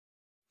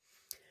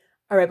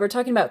All right, we're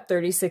talking about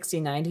 30,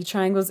 60, 90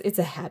 triangles. It's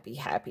a happy,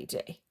 happy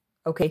day.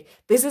 Okay,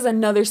 this is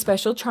another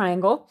special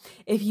triangle.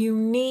 If you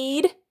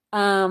need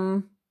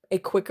a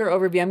quicker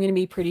overview, I'm going to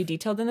be pretty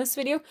detailed in this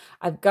video.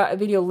 I've got a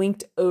video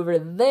linked over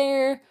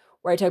there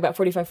where I talk about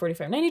 45,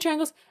 45, 90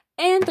 triangles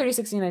and 30,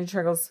 60, 90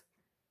 triangles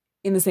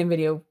in the same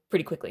video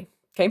pretty quickly.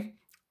 Okay,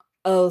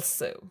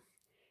 also,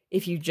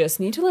 if you just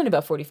need to learn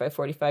about 45,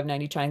 45,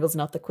 90 triangles,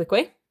 not the quick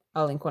way,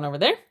 I'll link one over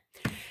there.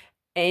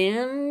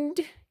 And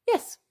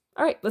yes,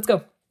 all right, let's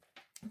go.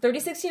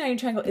 30, 60, 90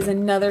 triangle is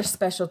another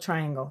special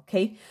triangle,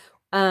 okay?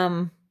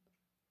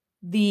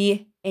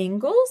 The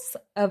angles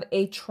of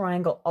a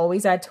triangle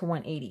always add to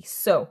 180.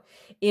 So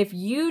if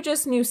you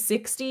just knew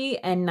 60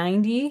 and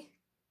 90,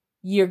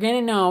 you're going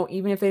to know,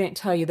 even if they didn't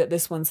tell you, that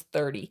this one's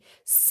 30.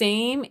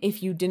 Same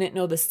if you didn't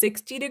know the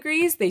 60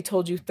 degrees, they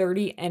told you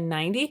 30 and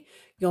 90,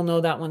 you'll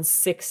know that one's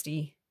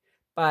 60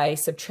 by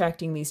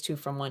subtracting these two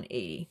from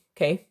 180,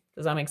 okay?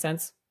 Does that make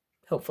sense?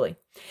 Hopefully.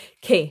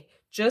 Okay.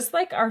 Just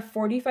like our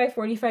 45,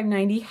 45,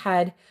 90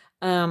 had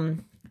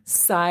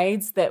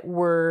sides that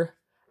were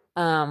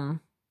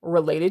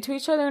related to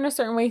each other in a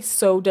certain way,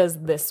 so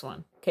does this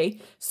one,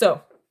 okay?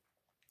 So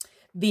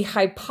the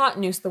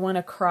hypotenuse, the one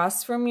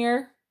across from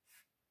your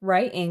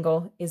right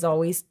angle, is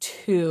always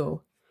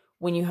 2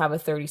 when you have a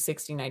 30,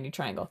 60, 90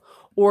 triangle,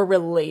 or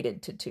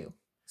related to 2.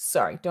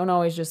 Sorry, don't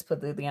always just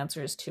put the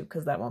answer is 2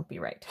 because that won't be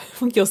right.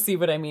 You'll see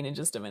what I mean in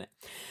just a minute.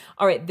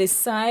 All right, this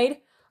side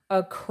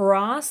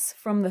across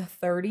from the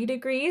 30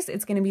 degrees,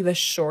 it's going to be the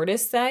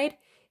shortest side,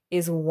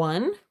 is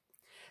 1.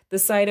 The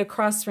side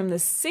across from the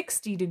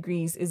 60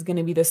 degrees is going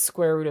to be the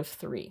square root of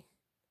 3.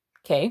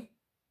 Okay?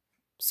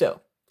 So,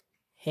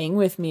 hang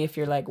with me if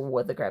you're like,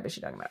 what the crap is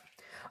she talking about?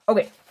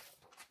 Okay.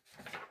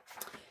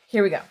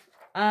 Here we go.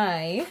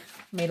 I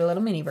made a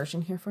little mini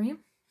version here for you.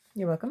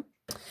 You're welcome.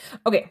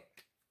 Okay.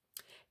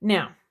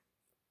 Now,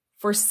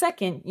 for a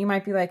second, you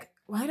might be like,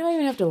 why do I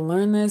even have to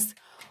learn this?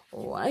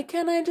 Why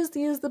can't I just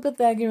use the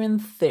Pythagorean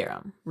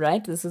theorem,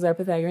 right? This is our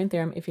Pythagorean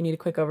theorem. If you need a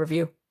quick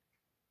overview,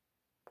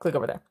 click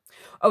over there.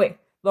 Okay,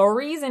 the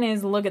reason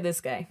is, look at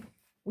this guy.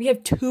 We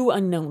have 2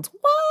 unknowns.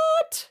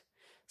 What?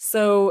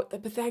 So the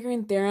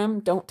Pythagorean theorem,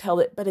 don't tell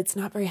it, but it's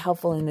not very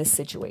helpful in this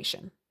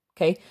situation,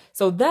 okay?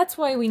 So that's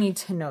why we need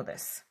to know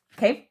this,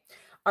 okay?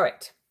 All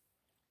right,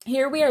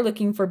 here we are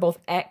looking for both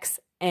x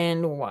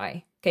and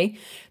y, okay?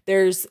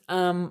 There's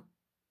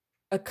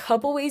a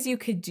couple ways you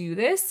could do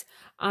this.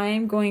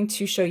 I'm going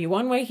to show you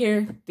one way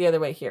here, the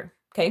other way here.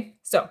 Okay,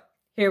 so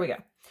here we go.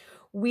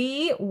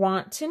 We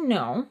want to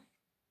know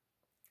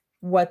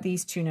what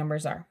these 2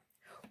 numbers are.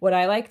 What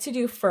I like to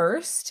do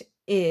first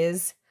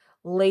is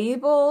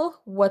label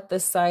what the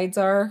sides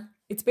are.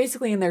 It's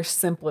basically in their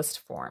simplest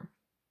form.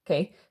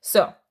 Okay,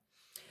 so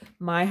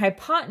my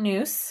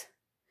hypotenuse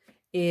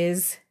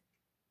is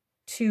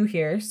 2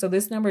 here. So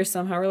this number is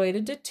somehow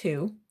related to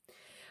 2.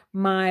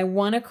 My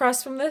 1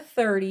 across from the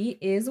 30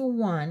 is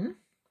 1.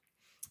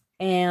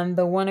 And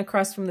the 1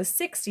 across from the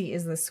 60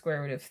 is the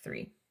square root of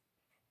 3.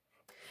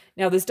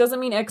 Now, this doesn't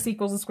mean x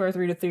equals the square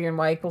root of 3 and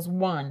y equals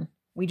 1.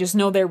 We just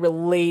know they're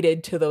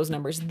related to those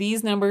numbers.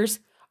 These numbers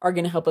are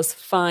going to help us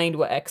find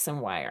what x and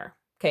y are.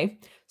 Okay,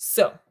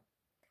 so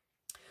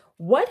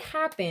what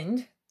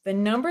happened? The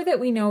number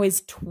that we know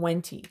is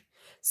 20.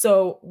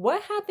 So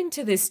what happened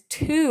to this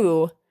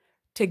 2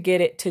 to get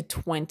it to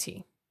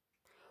 20?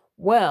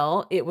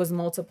 Well, it was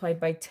multiplied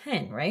by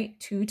 10, right?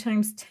 2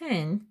 times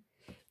 10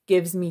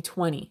 gives me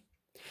 20.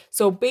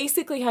 So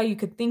basically how you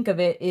could think of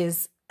it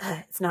is,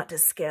 it's not to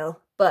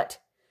scale, but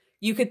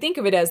you could think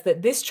of it as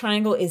that this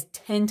triangle is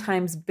 10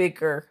 times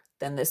bigger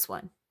than this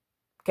one,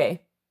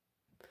 okay?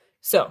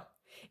 So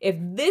if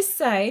this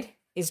side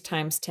is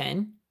times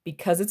 10,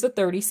 because it's a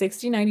 30,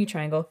 60, 90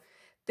 triangle,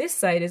 this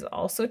side is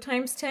also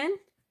times 10,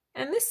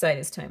 and this side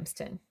is times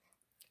 10.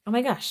 Oh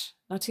my gosh,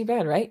 not too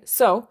bad, right?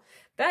 So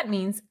that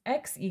means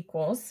x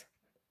equals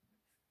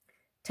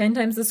 10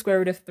 times the square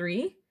root of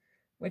 3,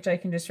 which I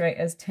can just write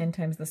as 10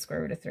 times the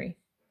square root of 3,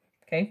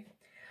 okay?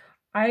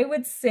 I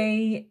would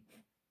say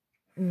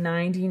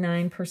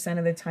 99%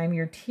 of the time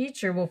your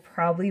teacher will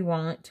probably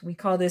want, we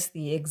call this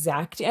the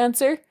exact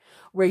answer,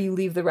 where you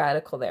leave the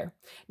radical there.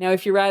 Now,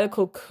 if your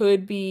radical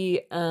could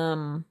be,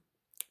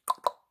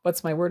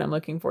 what's my word I'm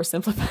looking for,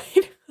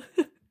 simplified,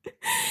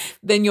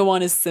 then you'll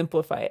want to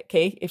simplify it,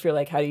 okay? If you're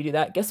like, how do you do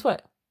that? Guess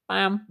what?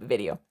 Bam,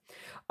 video.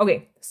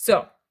 Okay,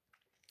 so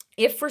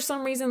if for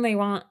some reason they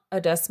want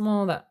a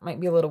decimal, that might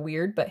be a little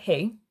weird, but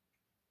hey,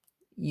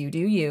 you do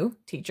you,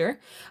 teacher.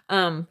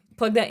 Plug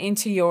that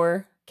into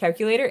your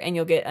calculator and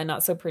you'll get a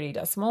not so pretty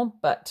decimal,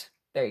 but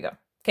there you go.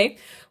 Okay,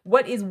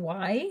 what is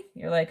y?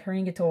 You're like, hurry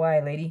and get to y,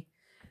 lady.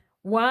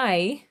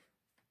 Y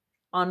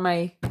on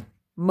my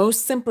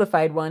most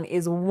simplified one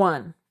is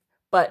 1,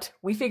 but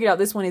we figured out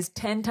this one is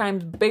 10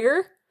 times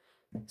bigger.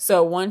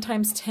 So 1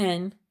 times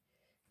 10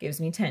 gives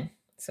me 10.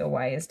 So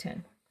y is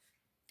 10.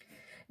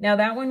 Now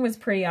that one was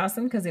pretty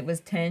awesome because it was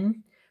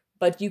 10,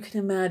 but you can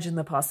imagine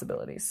the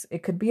possibilities.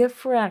 It could be a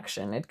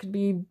fraction. It could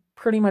be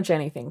pretty much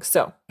anything.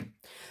 So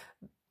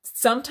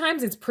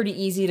sometimes it's pretty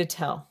easy to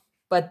tell,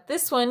 but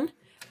this one,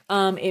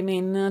 It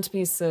may not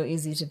be so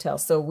easy to tell,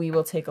 so we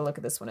will take a look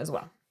at this one as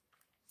well.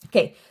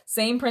 Okay,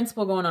 same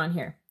principle going on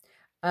here.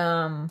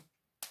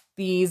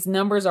 These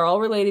numbers are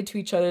all related to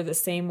each other the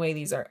same way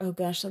these are. Oh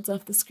gosh, that's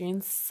off the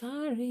screen.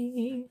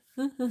 Sorry.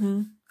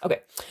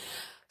 Okay,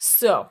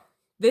 so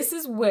this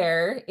is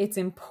where it's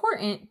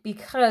important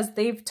because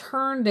they've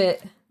turned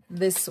it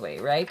this way,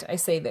 right? I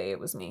say they, it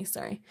was me,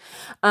 sorry.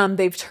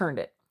 They've turned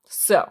it.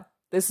 So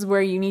this is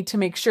where you need to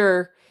make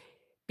sure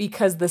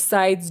because the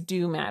sides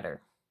do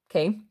matter,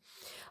 okay?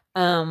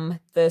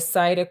 The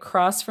side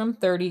across from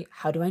 30,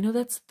 how do I know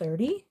that's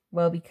 30?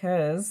 Well,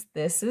 because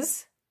this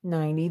is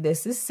 90,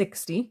 this is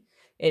 60.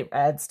 It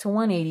adds to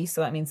 180,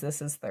 so that means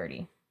this is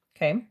 30,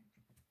 okay?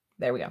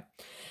 There we go.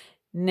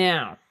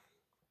 Now,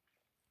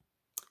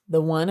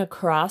 the one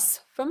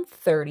across from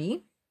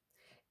 30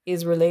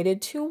 is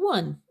related to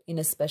 1 in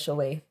a special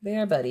way. They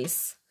are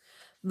buddies.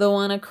 The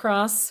one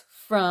across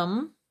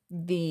from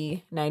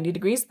the 90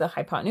 degrees, the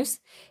hypotenuse,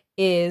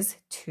 is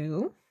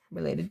 2,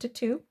 related to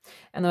 2.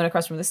 And the one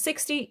across from the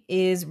 60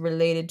 is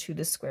related to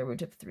the square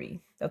root of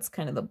 3. That's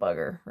kind of the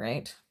bugger,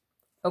 right?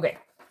 Okay,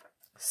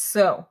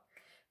 so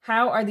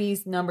how are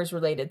these numbers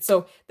related?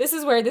 So this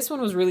is where this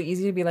one was really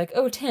easy to be like,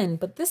 oh, 10,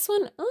 but this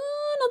one,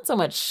 not so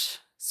much.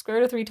 Square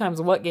root of 3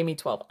 times what gave me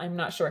 12? I'm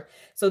not sure.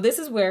 So this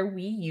is where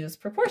we use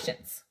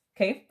proportions,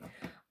 okay?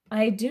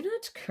 I do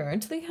not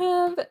currently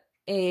have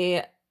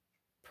a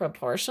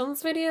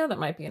proportions video. That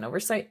might be an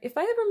oversight. If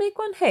I ever make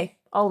one, hey,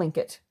 I'll link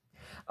it.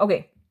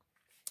 Okay,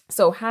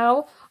 so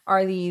how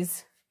are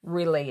these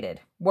related?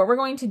 What we're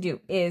going to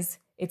do is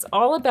it's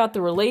all about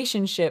the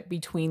relationship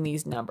between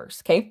these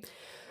numbers, okay?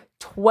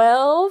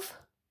 12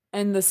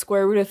 and the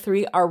square root of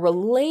 3 are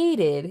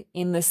related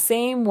in the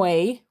same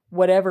way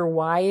whatever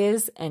y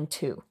is and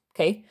 2,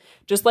 okay?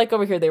 Just like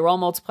over here, they were all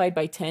multiplied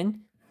by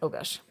 10. Oh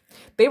gosh.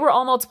 They were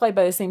all multiplied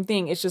by the same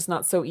thing. It's just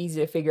not so easy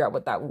to figure out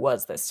what that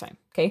was this time,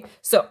 okay?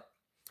 So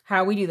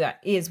how we do that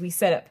is we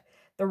set up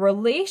the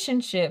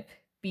relationship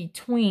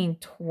between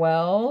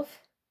 12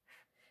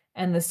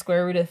 and the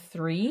square root of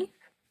 3,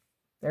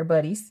 they're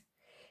buddies,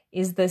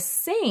 is the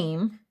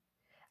same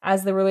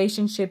as the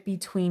relationship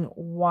between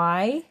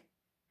y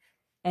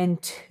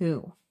and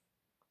 2,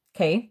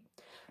 okay?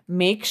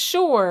 Make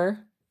sure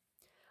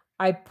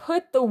I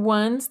put the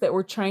ones that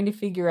we're trying to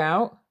figure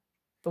out,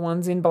 the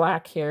ones in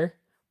black here,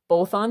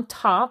 both on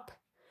top,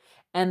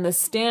 and the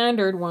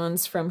standard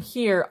ones from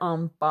here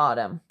on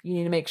bottom. You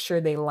need to make sure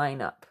they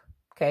line up,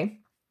 okay?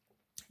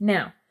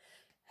 Now,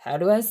 how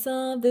do I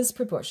solve this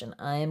proportion?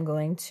 I am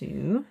going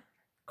to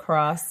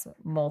cross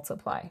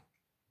multiply,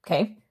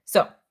 okay?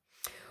 So,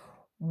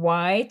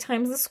 y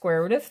times the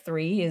square root of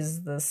 3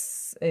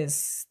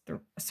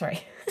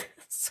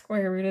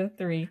 square root of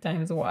 3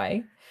 times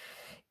y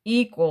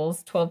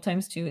equals 12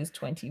 times 2 is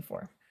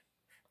 24.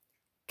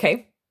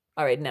 Okay,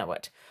 all right, now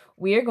what?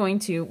 We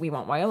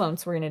want y alone,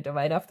 so we're going to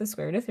divide off the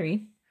square root of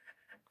 3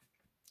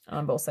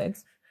 on both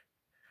sides.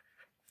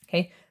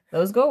 Okay,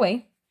 those go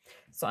away.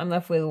 So I'm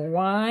left with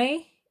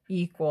y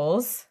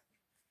equals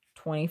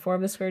 24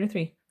 of the square root of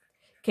 3.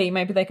 Okay, you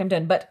might be like, I'm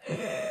done, but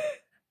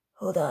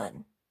hold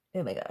on.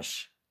 Oh my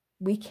gosh.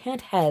 We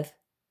can't have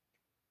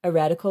a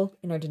radical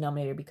in our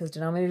denominator because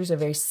denominators are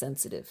very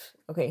sensitive,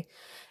 okay?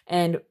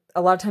 And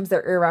a lot of times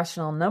they're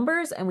irrational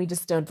numbers and we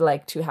just don't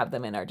like to have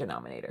them in our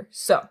denominator.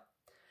 So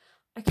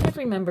I can't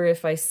remember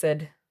if I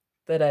said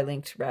that I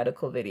linked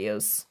radical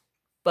videos,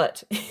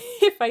 but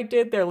if I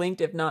did, they're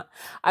linked. If not,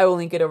 I will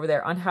link it over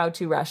there on how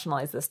to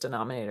rationalize this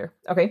denominator.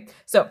 Okay,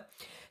 so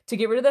to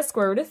get rid of the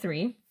square root of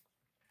 3,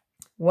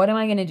 what am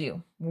I going to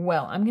do?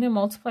 Well, I'm going to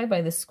multiply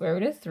by the square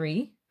root of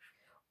 3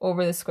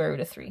 over the square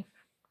root of 3.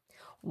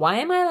 Why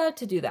am I allowed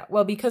to do that?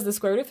 Well, because the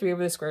square root of 3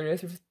 over the square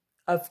root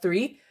of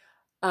 3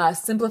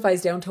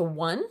 simplifies down to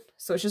 1.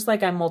 So it's just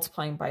like I'm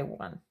multiplying by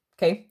 1.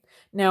 Okay.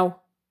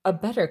 Now, a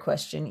better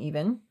question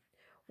even,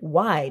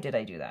 why did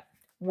I do that?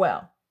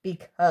 Well,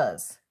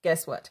 because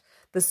guess what?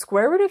 The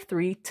square root of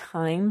 3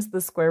 times the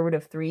square root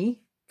of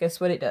 3, guess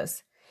what it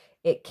does?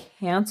 It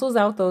cancels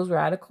out those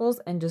radicals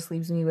and just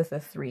leaves me with a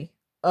 3.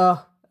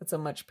 Oh, that's a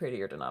much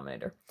prettier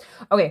denominator.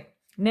 Okay,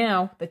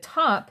 now the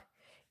top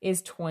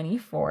is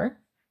 24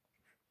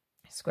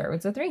 square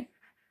roots of 3.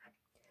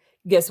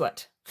 Guess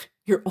what?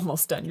 You're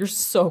almost done. You're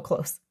so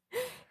close.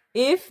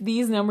 If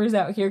these numbers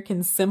out here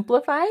can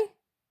simplify,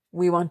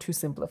 we want to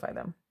simplify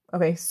them.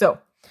 Okay, so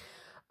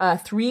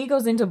 3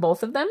 goes into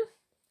both of them.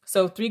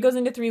 So 3 goes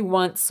into 3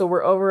 once, so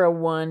we're over a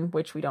 1,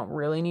 which we don't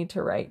really need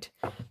to write.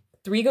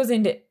 3 goes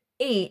into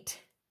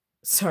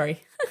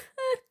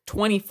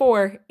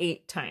 24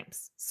 8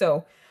 times.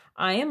 So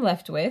I am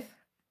left with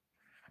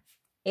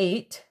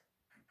 8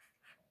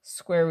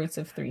 square roots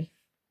of 3.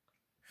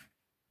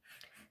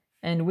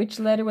 And which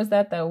letter was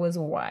that? That was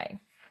y.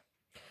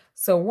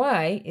 So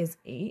y is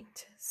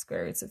 8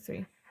 square roots of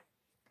 3.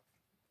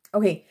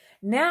 Okay,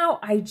 now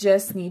I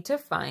just need to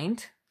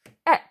find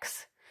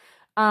x.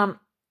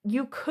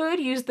 You could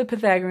use the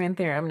Pythagorean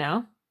theorem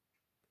now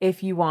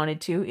if you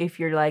wanted to, if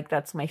you're like,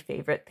 that's my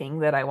favorite thing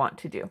that I want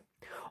to do.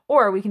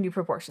 Or we can do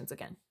proportions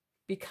again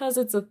because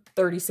it's a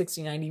 30,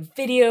 60, 90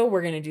 video,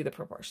 we're going to do the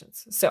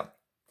proportions. So,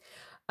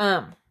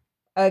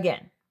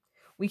 again,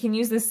 we can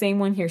use the same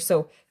one here.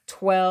 So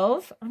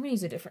 12, I'm going to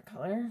use a different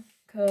color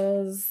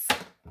because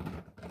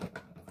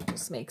it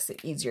just makes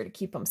it easier to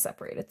keep them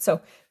separated. So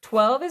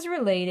 12 is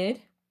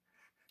related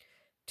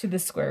to the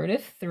square root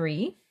of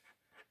 3.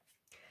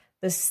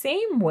 The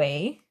same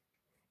way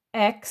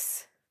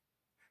x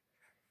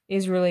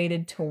is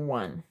related to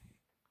 1.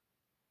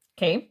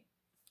 Okay,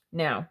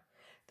 now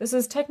this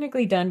is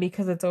technically done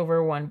because it's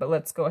over 1, but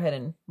let's go ahead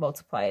and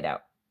multiply it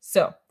out.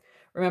 So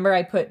remember,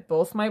 I put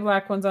both my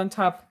black ones on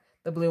top,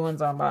 the blue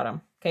ones on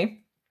bottom.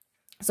 Okay,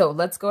 so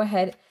let's go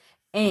ahead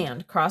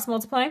and cross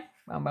multiply.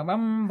 Bum, bum,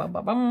 bum, bum,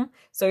 bum, bum.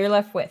 So you're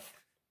left with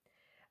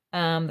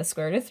the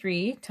square root of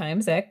 3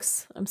 times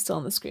x. I'm still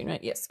on the screen,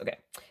 right? Yes, okay.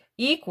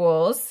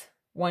 Equals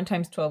 1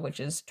 times 12, which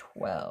is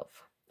 12.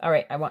 All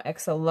right, I want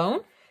x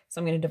alone,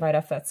 so I'm going to divide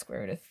off that square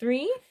root of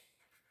 3.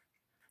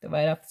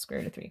 Divide off the square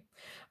root of 3.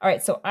 All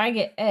right, so I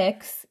get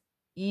x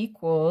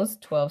equals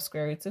 12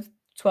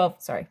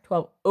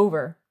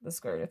 over the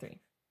square root of 3.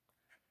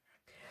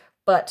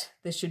 But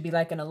this should be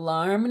like an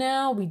alarm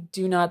now. We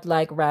do not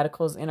like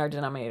radicals in our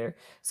denominator.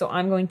 So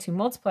I'm going to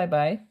multiply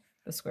by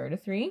the square root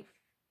of 3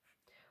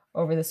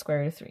 over the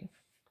square root of 3.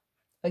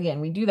 Again,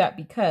 we do that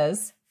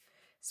because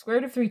square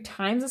root of 3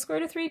 times the square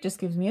root of 3 just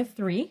gives me a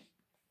 3.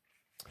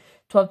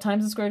 12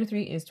 times the square root of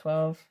 3 is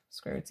 12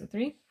 square roots of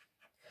 3.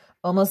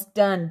 Almost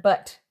done,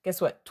 but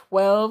guess what?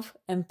 12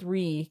 and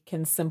 3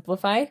 can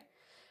simplify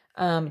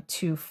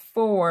to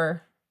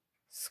 4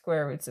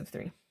 square roots of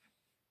 3.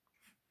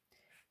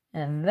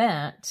 And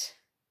that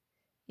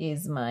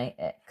is my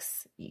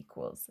x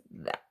equals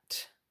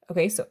that.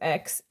 Okay, so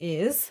x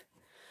is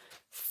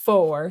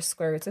 4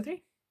 square roots of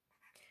 3.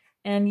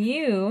 And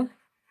you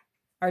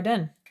are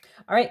done.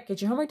 All right,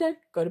 get your homework done.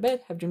 Go to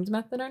bed. Have dreams,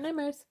 math, and our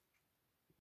nightmares.